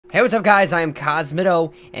Hey, what's up guys? I am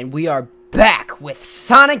Cosmitto, and we are back with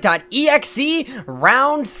SONIC.exe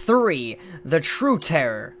Round 3, the true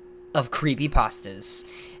terror of creepypastas.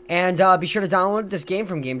 And be sure to download this game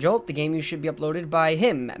from Game Jolt. The game should be uploaded by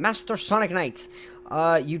him, Master Sonic Knight.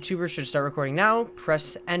 YouTubers should start recording now.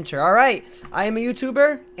 Press enter. Alright, I am a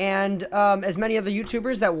YouTuber, and as many other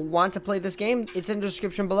YouTubers that want to play this game, it's in the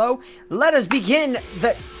description below. Let us begin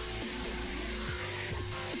the...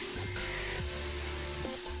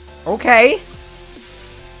 Okay.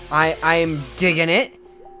 I'm digging it.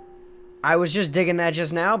 I was just digging that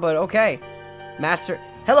just now, but okay. Master.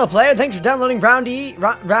 Hello, player. Thanks for downloading Round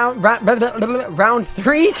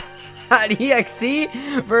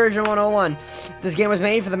 3.exe version 101. This game was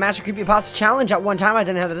made for the Master Creepypasta Challenge. At one time, I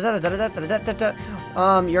didn't have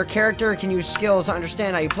your character can use skills to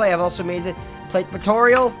understand how you play. I've also made the play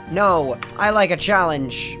tutorial. No, I like a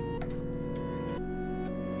challenge.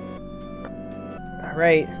 All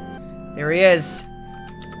right. There he is.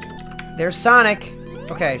 There's Sonic.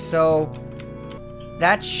 Okay, so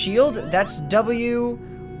that's shield. That's W,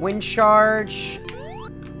 wind charge.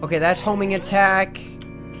 Okay, that's homing attack.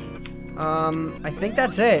 I think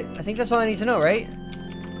that's it. I think that's all I need to know, right?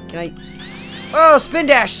 Can I? Oh, spin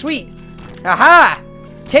dash, sweet. Aha!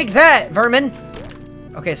 Take that, vermin.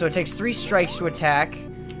 Okay, so it takes 3 strikes to attack.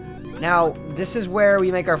 Now, this is where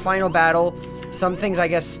we make our final battle. Some things, I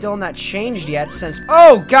guess, still not changed yet since...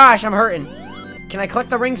 Oh, gosh, I'm hurting. Can I collect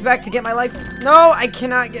the rings back to get my life? No, I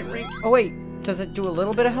cannot get rings. Oh, wait. Does it do a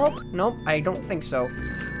little bit of help? Nope, I don't think so.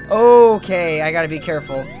 Okay, I gotta be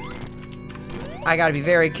careful. I gotta be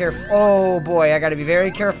very careful. Oh, boy, I gotta be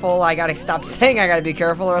very careful. I gotta stop saying I gotta be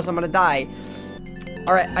careful or else I'm gonna die.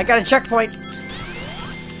 Alright, I got a checkpoint.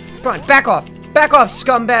 Come on, back off. Back off,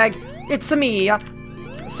 scumbag. It's me,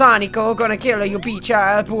 Sonico, gonna kill you, bitch,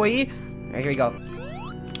 boy. Alright, here we go.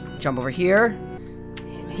 Jump over here.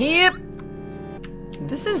 And here.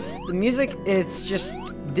 This is the music. It's just.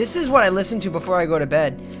 This is what I listen to before I go to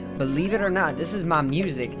bed. Believe it or not, this is my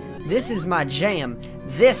music. This is my jam.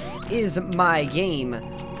 This is my game.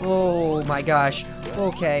 Oh my gosh.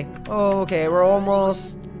 Okay. Okay, we're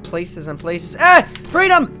almost places and places. Ah!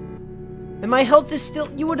 Freedom! And my health is still.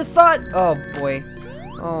 You would have thought. Oh boy.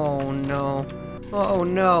 Oh no. Oh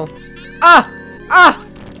no. Ah! Ah!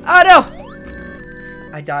 Oh no!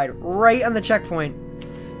 I died right on the checkpoint.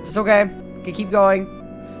 It's okay. Okay, keep going.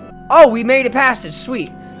 Oh, we made it past it.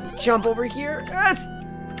 Sweet. Jump over here. Yes.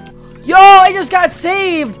 Yo, I just got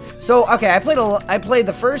saved. So, okay, I played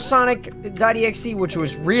the first Sonic.exe, which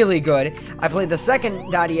was really good. I played the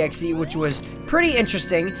second .exe, which was pretty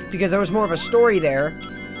interesting because there was more of a story there.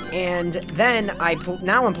 And then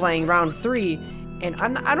now I'm playing round 3. And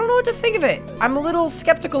I don't know what to think of it. I'm a little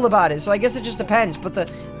skeptical about it, so I guess it just depends. But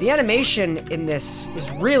the animation in this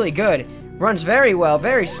is really good. Runs very well,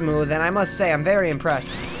 very smooth, and I must say I'm very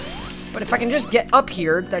impressed. But if I can just get up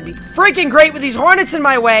here, that'd be freaking great with these hornets in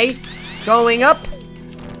my way. Going up.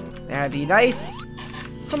 That'd be nice.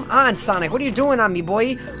 Come on, Sonic. What are you doing on me,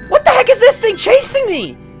 boy? What the heck is this thing chasing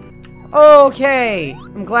me? Okay.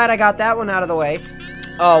 I'm glad I got that one out of the way.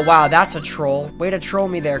 Oh, wow, that's a troll. Way to troll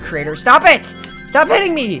me there, creator. Stop it! Stop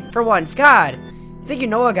hitting me for once, God. I think you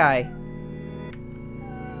know a guy.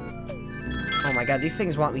 Oh my God, these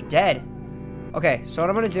things want me dead. Okay, so what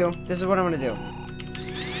I'm gonna do, this is what I'm gonna do.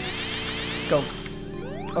 Go.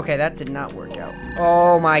 Okay, that did not work out.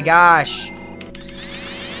 Oh my gosh.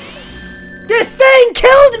 This thing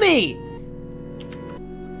killed me!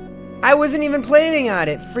 I wasn't even planning on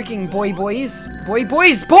it. Freaking boys.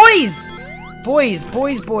 Boys.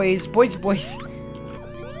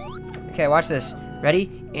 Okay, watch this.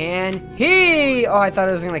 Ready? And he! Oh, I thought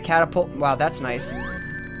it was gonna catapult. Wow, that's nice.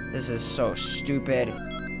 This is so stupid.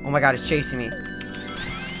 Oh my God, it's chasing me.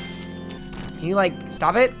 Can you, like,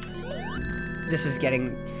 stop it? This is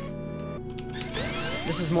getting...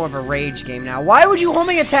 This is more of a rage game now. Why would you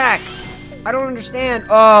homing attack? I don't understand.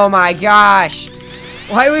 Oh my gosh.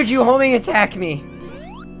 Why would you homing attack me?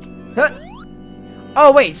 Huh?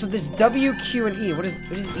 Oh, wait, so there's W, Q, and E. What does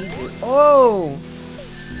E do? Oh!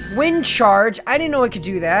 Wind charge. I didn't know I could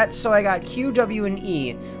do that, so I got Q, W, and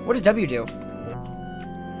E. What does W do?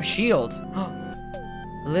 A shield.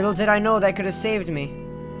 Little did I know that could have saved me.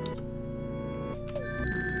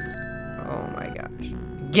 Oh my gosh.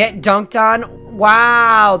 Get dunked on?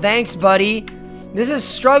 Wow, thanks, buddy. This is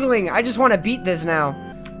struggling. I just want to beat this now.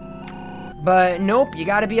 But nope, you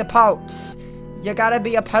gotta be a pounce. You gotta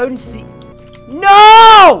be a pouncey.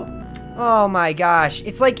 No! Oh my gosh.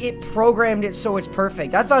 It's like it programmed it so it's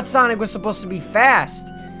perfect. I thought Sonic was supposed to be fast.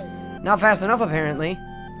 Not fast enough, apparently.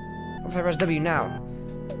 What if I press W now?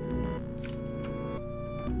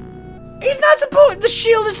 He's not supposed the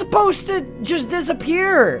shield is supposed to just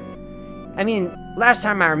disappear. I mean, last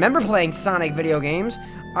time I remember playing Sonic video games.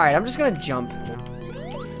 Alright, I'm just gonna jump.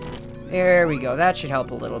 There we go. That should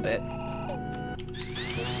help a little bit.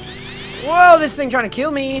 Whoa, this thing trying to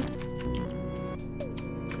kill me.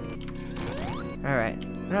 Alright.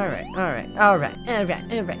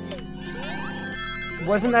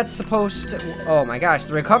 Wasn't that supposed to... Oh my gosh,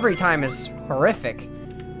 the recovery time is horrific.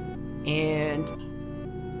 And...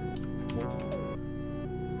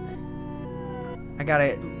 I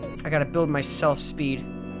gotta build my self-speed.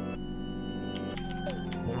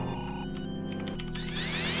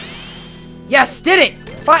 Yes, did it!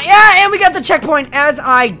 Fine. Yeah, and we got the checkpoint as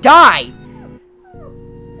I die.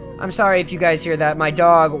 I'm sorry if you guys hear that. My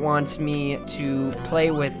dog wants me to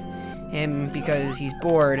play with him because he's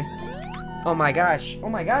bored. Oh my gosh,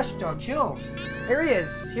 dog, chill. Here he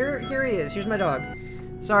is. Here he is. Here's my dog.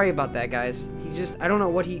 Sorry about that, guys. He's just, I don't know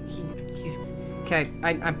what he's. Okay,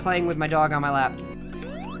 I'm playing with my dog on my lap.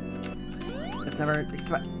 That's never.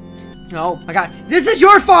 No, my God, this is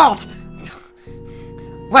your fault,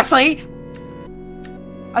 Wesley.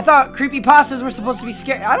 I thought creepypastas were supposed to be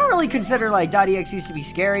scary. I don't really consider, like, .exes to be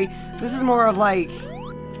scary. This is more of, like...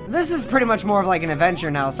 This is pretty much more of, like, an adventure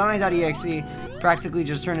now. Sonic.exe practically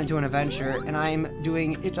just turned into an adventure, and I'm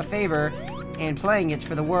doing it a favor and playing it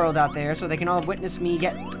for the world out there so they can all witness me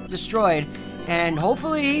get destroyed. And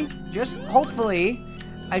hopefully, just hopefully,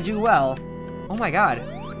 I do well. Oh my God.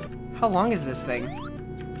 How long is this thing?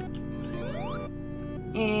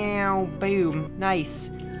 Ew, boom. Nice.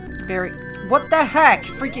 Very... What the heck?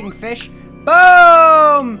 Freaking fish.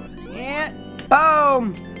 Boom! Yeah,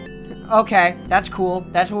 boom! Okay, that's cool.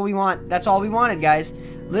 That's what we want. That's all we wanted, guys.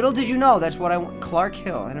 Little did you know, that's what I want. Clark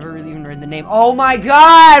Hill. I never really even read the name. Oh my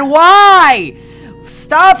God! Why?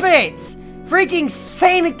 Stop it! Freaking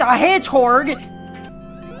Sonic the Hedgehog!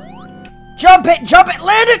 Jump it,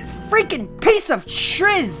 land it! Freaking piece of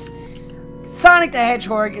shiz! Sonic the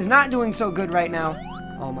Hedgehog is not doing so good right now.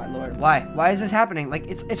 Oh my Lord, why? Why is this happening? Like,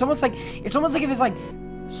 it's almost like if it's like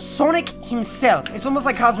Sonic himself. It's almost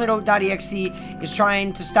like Cosmitto.exe is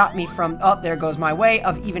trying to stop me from, oh, there goes my way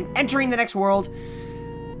of even entering the next world.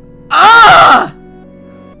 Ah!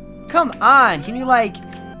 Come on, can you, like,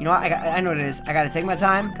 you know what, I know what it is. I gotta take my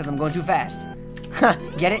time, because I'm going too fast.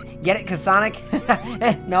 Get it? Get it, because Sonic?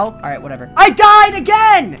 No? Alright, whatever. I died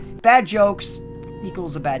again! Bad jokes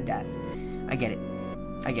equals a bad death. I get it.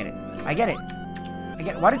 I get it. I get it.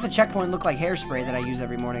 Why does the checkpoint look like hairspray that I use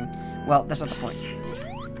every morning? Well, that's not the point.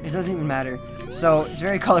 It doesn't even matter. So, it's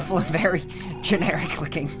very colorful and very generic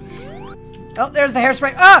looking. Oh, there's the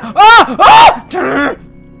hairspray. Ah! Ah! Ah!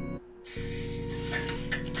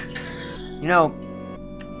 You know,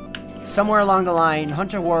 somewhere along the line,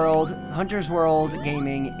 Hunter's World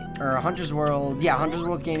Gaming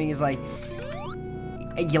is like,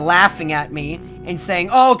 you laughing at me and saying,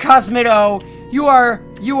 "Oh, Cosmitto, you are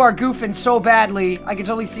goofing so badly." I can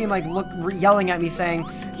totally see him like yelling at me saying,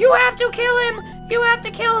 "You have to kill him! You have to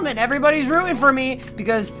kill him!" And everybody's rooting for me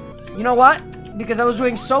because, you know what? Because I was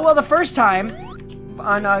doing so well the first time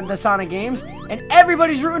on the Sonic games, and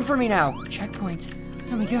everybody's rooting for me now. Checkpoints.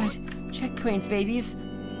 Oh my God. Checkpoints, babies.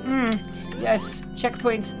 Yes.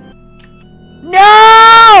 Checkpoints.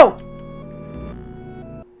 No!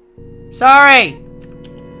 Sorry.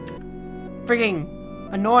 Freaking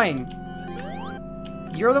annoying.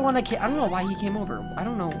 You're the one that came. I don't know why he came over. I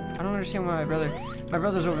don't know. I don't understand why my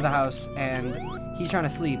brother's over the house and he's trying to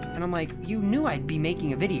sleep. And I'm like, you knew I'd be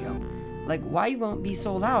making a video. Like, why you gonna be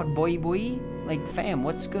so loud, boy? Like, fam,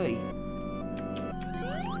 what's good?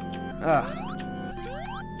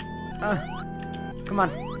 Come on.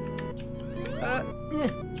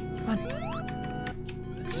 Come on.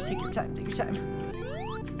 Just take your time. Take your time.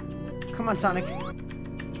 Come on, Sonic.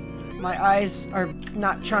 My eyes are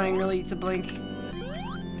not trying really to blink.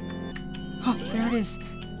 Oh, there it is.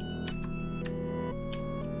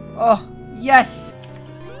 Oh, yes.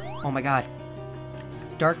 Oh my God.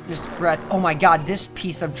 Darkness breath. Oh my God, this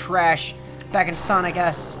piece of trash. Back in Sonic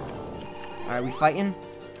S. Alright, we fighting?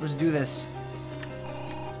 Let's do this.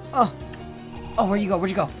 Oh. Oh, where'd you go? Where'd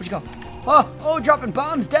you go? Where'd you go? Oh, dropping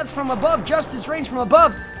bombs. Death from above. Justice reigns from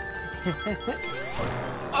above.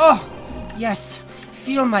 Oh, yes.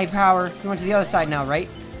 Feel my power. You went to the other side now, right?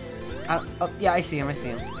 Oh, yeah, I see him. I see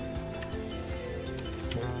him.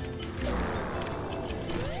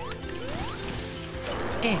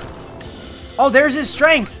 Oh, there's his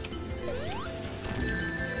strength.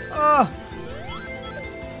 Oh.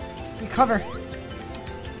 Recover.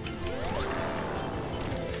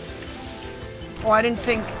 Oh, I didn't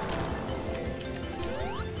think.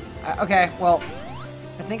 Okay, well,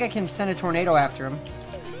 I think I can send a tornado after him.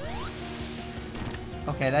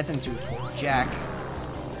 Okay, that didn't do jack.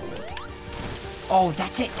 Oh,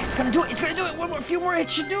 that's it. That's gonna do it. It's gonna do it. One more, a few more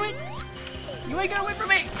hits should do it. You ain't gonna win for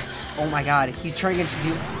me. Oh my god, he's turning into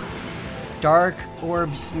the Dark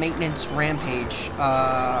Orbs Maintenance Rampage.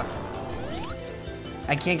 I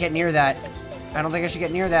can't get near that. I don't think I should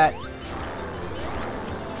get near that.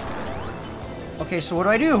 Okay, so what do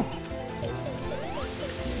I do?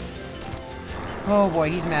 Oh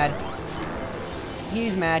boy, he's mad.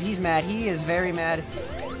 He's mad, he's mad. He is very mad.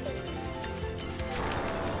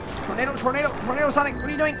 Tornado, tornado, tornado, Sonic, what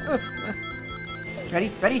are you doing? Ready,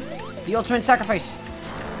 ready? The ultimate sacrifice.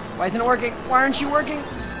 Why isn't it working? Why aren't you working?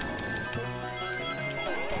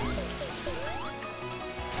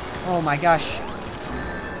 Oh my gosh.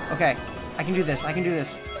 Okay, I can do this, I can do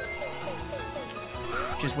this.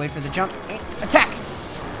 Just wait for the jump. Attack!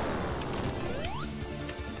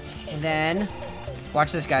 And then,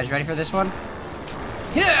 watch this, guys. Ready for this one?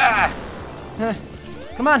 Yeah!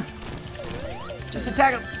 Come on. Just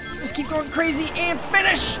attack him. Just keep going crazy and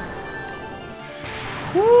finish!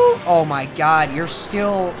 Woo! Oh my god, we're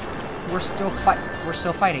still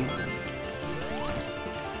fighting.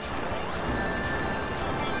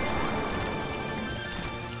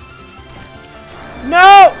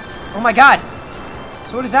 No! Oh my god.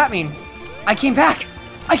 So what does that mean? I came back!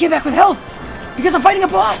 I came back with health! Because I'm fighting a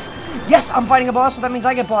boss! Yes, I'm fighting a boss, so that means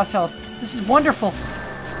I get boss health. This is wonderful.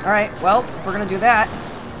 Alright, well, if we're gonna do that,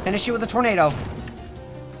 finish it with a tornado.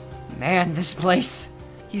 Man, this place.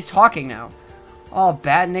 He's talking now. All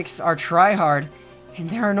badniks are tryhard, and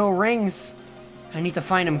there are no rings. I need to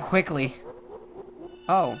find him quickly.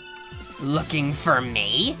 Oh. Looking for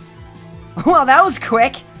me? Well, that was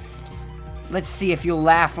quick. Let's see if you'll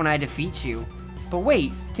laugh when I defeat you. But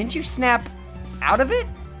wait, didn't you snap out of it?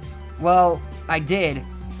 Well, I did.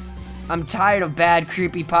 I'm tired of bad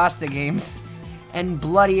creepypasta games. And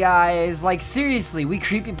bloody eyes. Like, seriously, we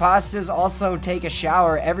creepypastas also take a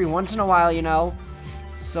shower every once in a while, you know?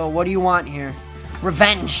 So what do you want here?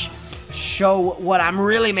 Revenge! Show what I'm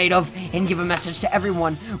really made of and give a message to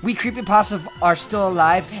everyone. We creepypastas are still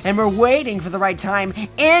alive, and we're waiting for the right time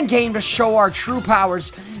and game to show our true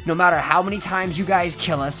powers. No matter how many times you guys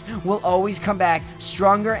kill us, we'll always come back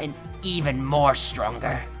stronger and even more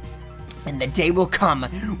stronger. And the day will come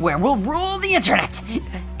where we'll rule the internet,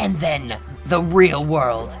 and then the real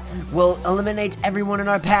world. We'll eliminate everyone in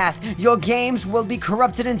our path. Your games will be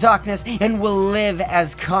corrupted in darkness, and we'll live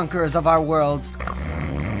as conquerors of our worlds.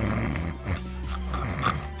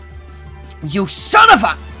 You son of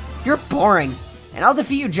a... You're boring. And I'll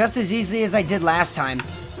defeat you just as easily as I did last time.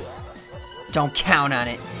 Don't count on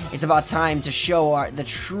it. It's about time to show the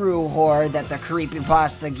true horror that the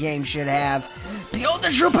creepypasta game should have. Behold the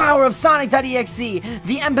true power of Sonic.exe,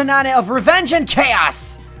 the empanada of revenge and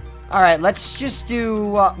chaos! Alright, let's just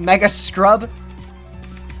do Mega Scrub.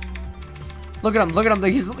 Look at him, look at him.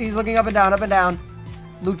 He's looking up and down, up and down.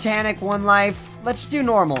 Lieutenant, 1 life. Let's do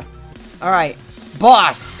normal. Alright,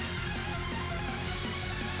 boss.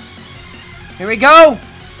 Here we go!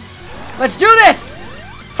 Let's do this!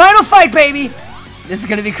 Final fight, baby! This is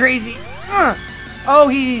gonna be crazy. Oh,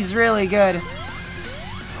 he's really good.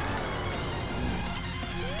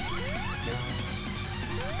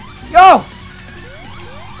 Go!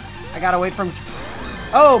 I gotta wait for him.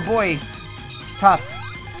 Oh, boy. He's tough.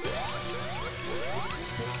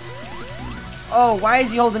 Oh, why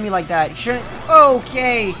is he holding me like that? He shouldn't.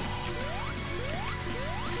 Okay.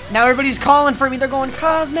 Now everybody's calling for me. They're going,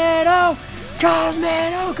 Cosmitto!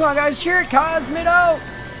 Cosmitto! Come on, guys, cheer it, Cosmitto!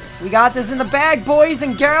 We got this in the bag, boys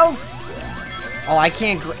and girls! Oh, I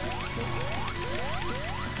can't...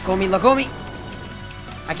 Look me.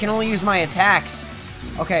 I can only use my attacks.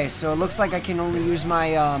 Okay, so it looks like I can only use my,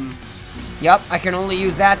 Yep, I can only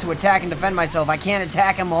use that to attack and defend myself. I can't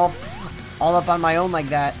attack him all up on my own like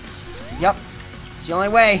that. Yep. It's the only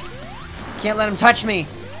way. Can't let him touch me.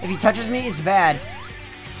 If he touches me, it's bad.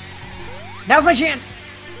 Now's my chance!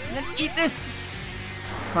 And then eat this!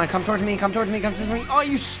 Come on, come towards me, come towards me, come towards me. Oh,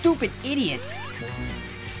 you stupid idiot!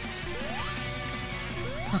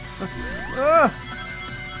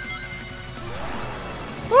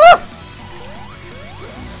 Woo!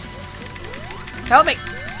 Help me!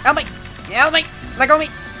 Help me! Help me! Let go of me!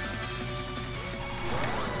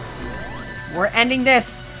 We're ending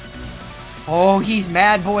this. Oh, he's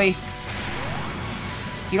mad, boy.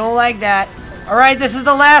 You don't like that. Alright, this is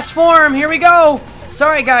the last form. Here we go.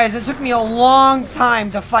 Sorry, guys. It took me a long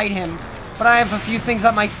time to fight him. But I have a few things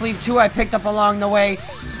up my sleeve, too, I picked up along the way.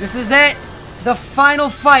 This is it. The final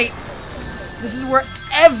fight. This is where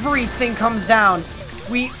everything comes down.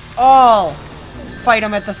 We all fight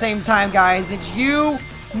him at the same time, guys. It's you,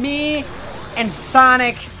 me, and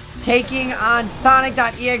Sonic taking on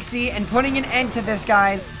Sonic.exe and putting an end to this,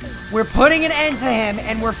 guys. We're putting an end to him,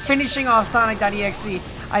 and we're finishing off Sonic.exe.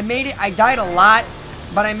 I made it. I died a lot,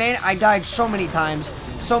 but I died so many times.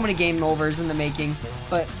 So many game overs in the making.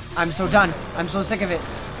 But I'm so done. I'm so sick of it.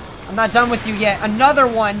 I'm not done with you yet. Another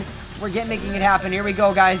one. We're making it happen. Here we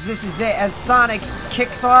go, guys. This is it. As Sonic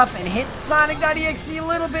kicks off and hits Sonic.exe a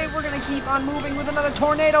little bit, we're going to keep on moving with another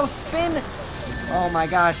tornado spin. Oh my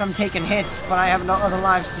gosh, I'm taking hits, but I have no other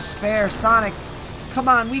lives to spare. Sonic, come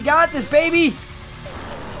on. We got this, baby.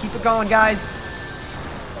 Keep it going, guys.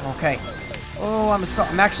 Okay. Oh,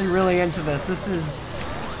 I'm actually really into this. This is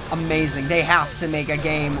amazing. They have to make a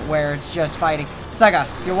game where it's just fighting. Sega,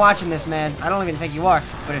 you're watching this, man. I don't even think you are,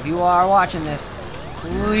 but if you are watching this,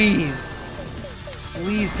 please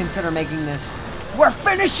consider making this. We're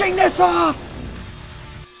finishing this off!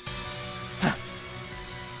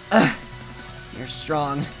 You're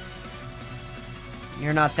strong.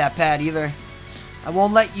 You're not that bad either. I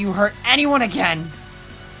won't let you hurt anyone again.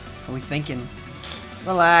 Always thinking.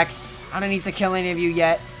 Relax. I don't need to kill any of you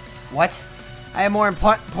yet. What? I have more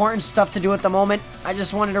important stuff to do at the moment. I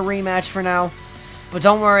just wanted a rematch for now. But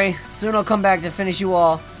don't worry. Soon I'll come back to finish you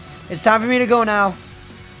all. It's time for me to go now.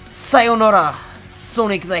 Sayonara,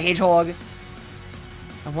 Sonic the Hedgehog.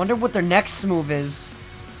 I wonder what their next move is.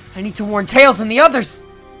 I need to warn Tails and the others.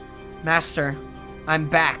 Master, I'm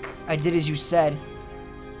back. I did as you said.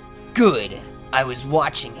 Good. I was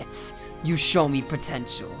watching it. You show me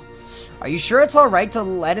potential. Are you sure it's alright to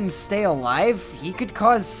let him stay alive? He could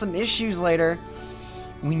cause some issues later.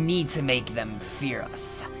 We need to make them fear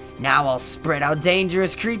us. Now I'll spread how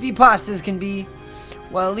dangerous creepypastas can be.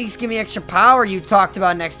 Well, at least give me extra power you talked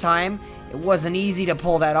about next time. It wasn't easy to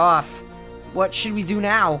pull that off. What should we do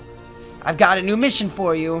now? I've got a new mission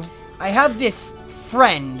for you. I have this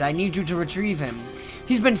friend. I need you to retrieve him.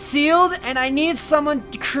 He's been sealed, and I need someone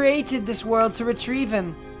who created this world to retrieve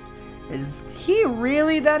him. Is he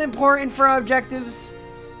really that important for our objectives?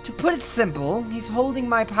 To put it simple, he's holding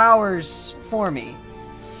my powers for me.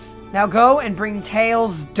 Now go and bring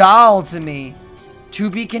Tails' doll to me. To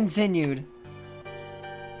be continued.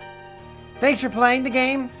 Thanks for playing the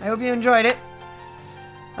game. I hope you enjoyed it.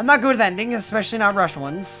 I'm not good with endings, especially not rushed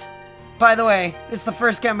ones. By the way, it's the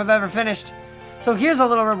first game I've ever finished. So here's a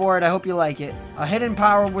little reward. I hope you like it. A hidden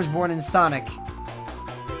power was born in Sonic.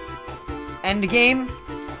 End game.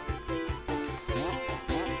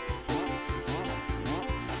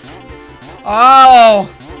 Oh,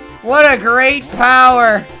 what a great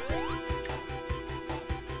power.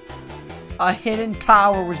 A hidden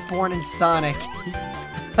power was born in Sonic.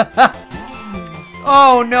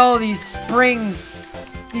 Oh no, these springs.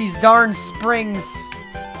 These darn springs.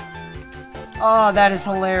 Oh, that is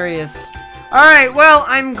hilarious. Alright, well,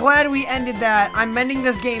 I'm glad we ended that. I'm ending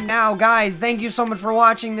this game now. Guys, thank you so much for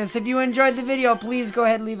watching this. If you enjoyed the video, please go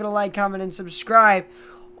ahead and leave it a like, comment, and subscribe.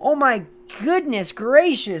 Oh my goodness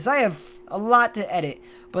gracious. I have a lot to edit.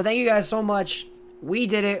 But thank you guys so much. We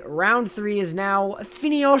did it. Round 3 is now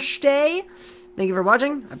finished. Thank you for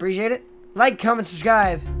watching. I appreciate it. Like, comment,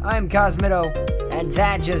 subscribe. I'm Cosmitto, and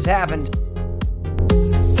that just happened.